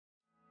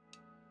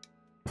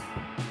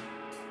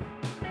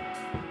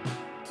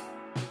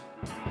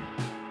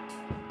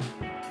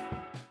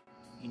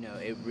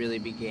it really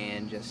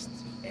began just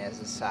as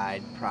a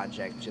side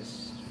project,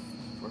 just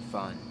for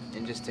fun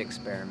and just to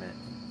experiment.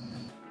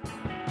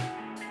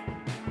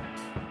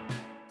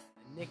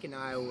 Nick and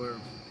I were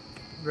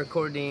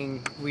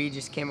recording, we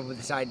just came up with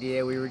this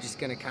idea. We were just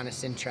gonna kind of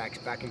send tracks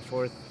back and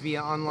forth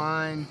via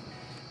online,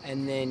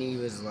 and then he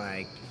was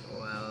like,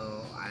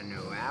 well, I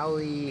know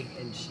Allie,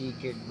 and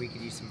we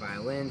could use some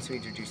violin, so we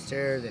introduced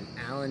her. Then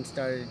Alan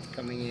started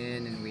coming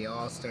in, and we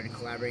all started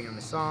collaborating on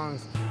the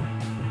songs.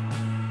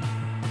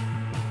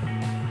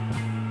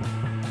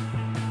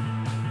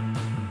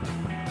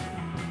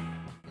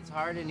 It's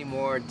hard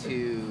anymore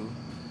to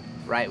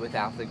write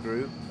without the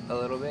group a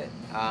little bit.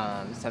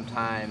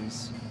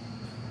 Sometimes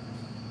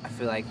I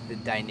feel like the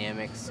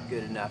dynamic's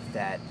good enough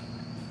that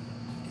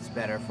it's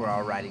better if we're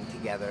all writing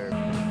together.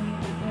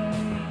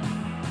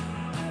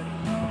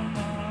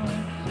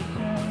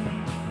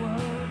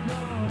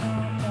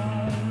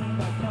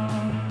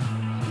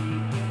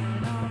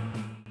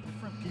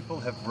 Different people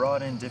have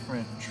brought in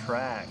different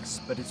tracks,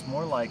 but it's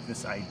more like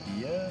this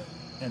idea,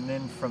 and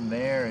then from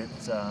there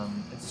it's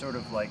sort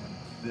of like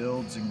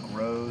builds and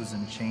grows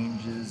and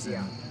changes.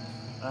 And,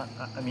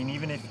 I mean,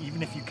 even if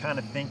you kind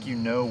of think you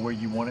know where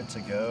you want it to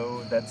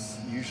go, that's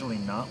usually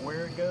not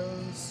where it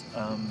goes,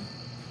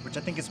 which I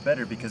think is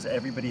better because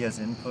everybody has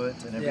input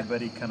and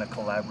everybody kind of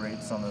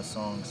collaborates on those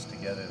songs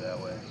together that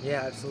way.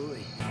 Yeah,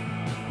 absolutely.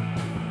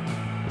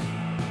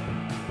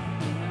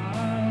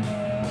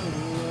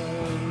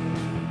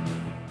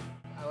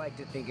 I like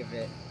to think of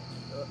it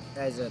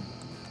as a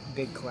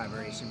big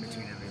collaboration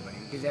between everybody,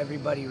 because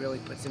everybody really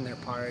puts in their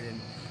part,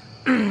 and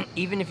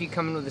even if you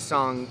come in with a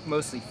song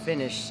mostly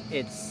finished,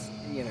 it's,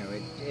 you know,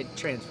 it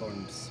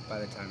transforms by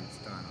the time it's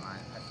done, I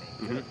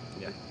think.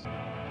 Mm-hmm. Yeah.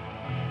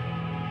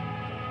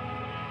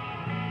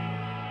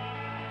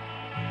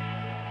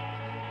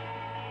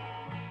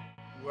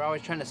 We're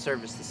always trying to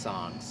service the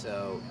song,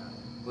 so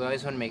we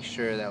always want to make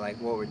sure that like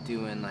what we're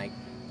doing, like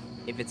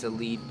if it's a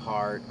lead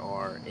part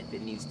or if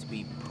it needs to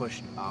be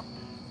pushed up,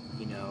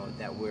 you know,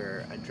 that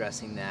we're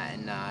addressing that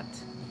and not.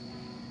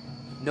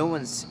 No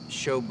one's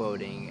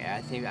showboating.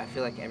 I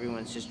feel like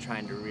everyone's just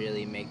trying to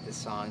really make the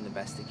song the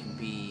best it can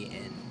be,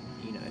 and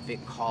you know, if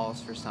it calls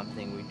for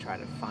something, we try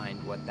to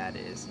find what that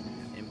is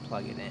and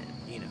plug it in,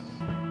 you know.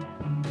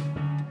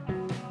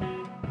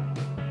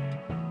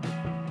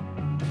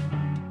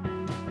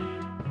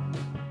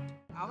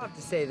 I'll have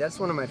to say that's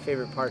one of my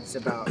favorite parts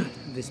about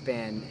this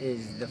band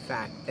is the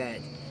fact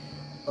that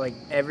like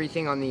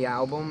everything on the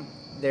album,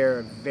 there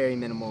are very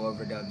minimal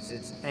overdubs.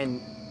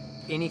 And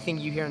anything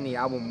you hear on the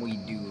album we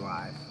do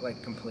live,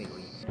 like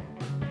completely.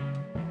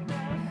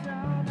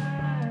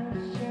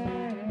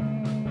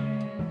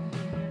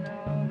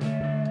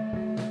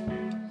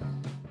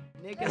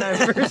 Nick and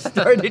I first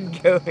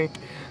started going,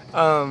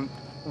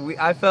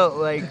 I felt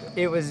like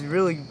it was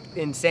really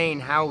insane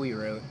how we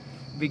wrote,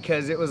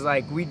 because it was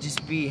like we'd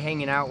just be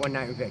hanging out one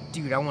night and we'd be like,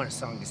 dude, I want a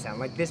song to sound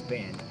like this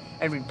band.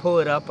 And we'd pull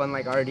it up on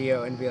like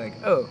RDO and be like,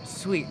 oh,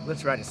 sweet,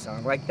 let's write a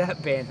song like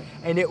that band.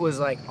 And it was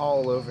like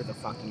all over the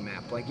fucking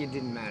map. Like it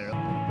didn't matter.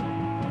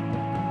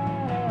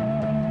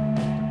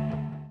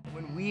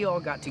 When we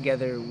all got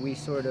together, we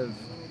sort of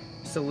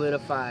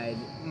solidified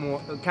more,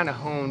 kind of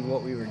honed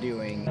what we were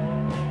doing.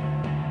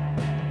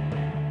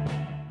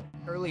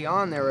 Early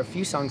on, there were a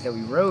few songs that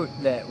we wrote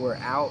that were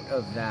out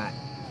of that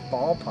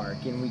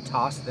ballpark, and we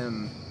tossed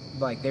them.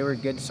 Like, they were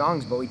good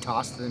songs, but we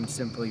tossed them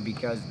simply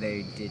because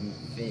they didn't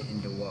fit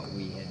into what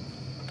we had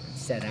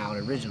set out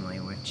originally,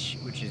 which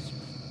is,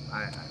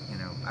 you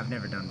know, I've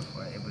never done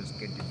before. It was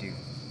good to do,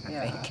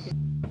 I think.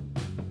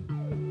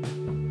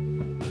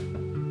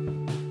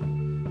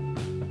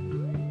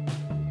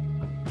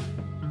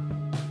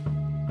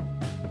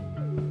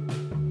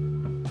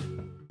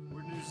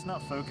 We're just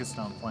not focused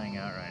on playing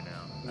out right now.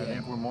 I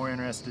think we're more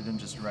interested in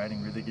just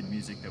writing really good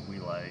music that we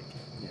like.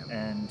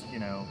 And, you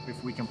know,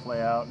 if we can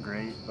play out,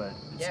 great, but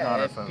it's not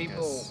our focus. If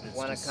people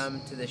want to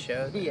come to the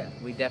show,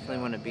 we definitely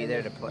want to be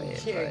there to play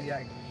it. Yeah,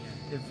 exactly.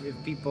 If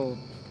people,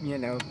 you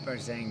know, are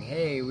saying,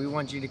 hey, we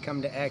want you to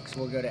come to X,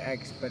 we'll go to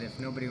X, but if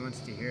nobody wants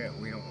to hear it,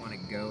 we don't want to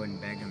go and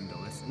beg them to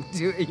listen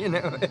to it, you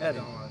know, at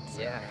all. It's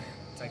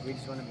like we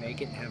just want to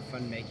make it and have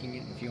fun making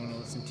it. If you want to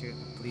listen to it,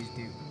 please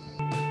do.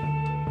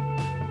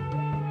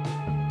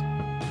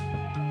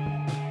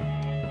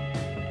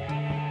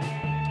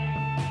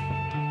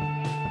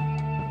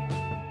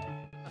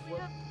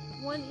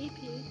 One EP.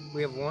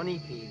 We have one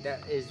EP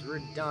that is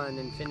done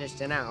and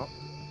finished and out.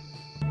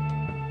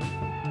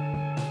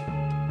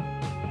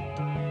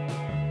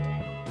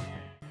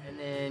 And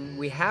then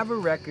we have a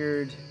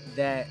record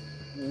that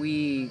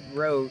we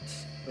wrote,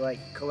 like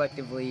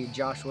collectively.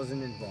 Josh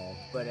wasn't involved,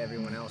 but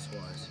everyone else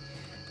was.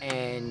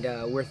 And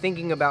we're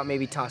thinking about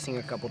maybe tossing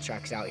a couple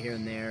tracks out here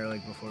and there,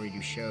 like before we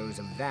do shows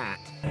of that.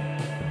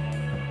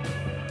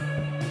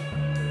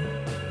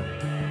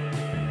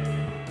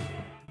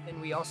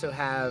 We also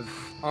have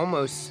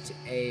almost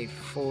a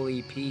full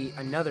EP,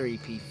 another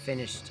EP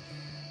finished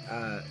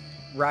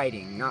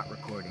writing, not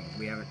recording.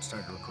 We haven't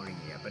started recording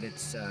it yet, but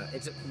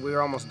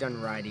we're almost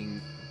done writing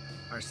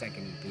our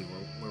second EP.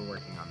 We're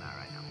working on that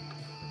right now.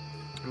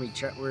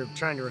 we're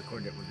trying to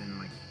record it within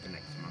like the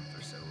next month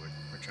or so.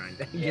 We're trying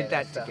to Yeah, get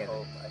that that's the together.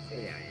 hope, I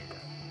think. Yeah.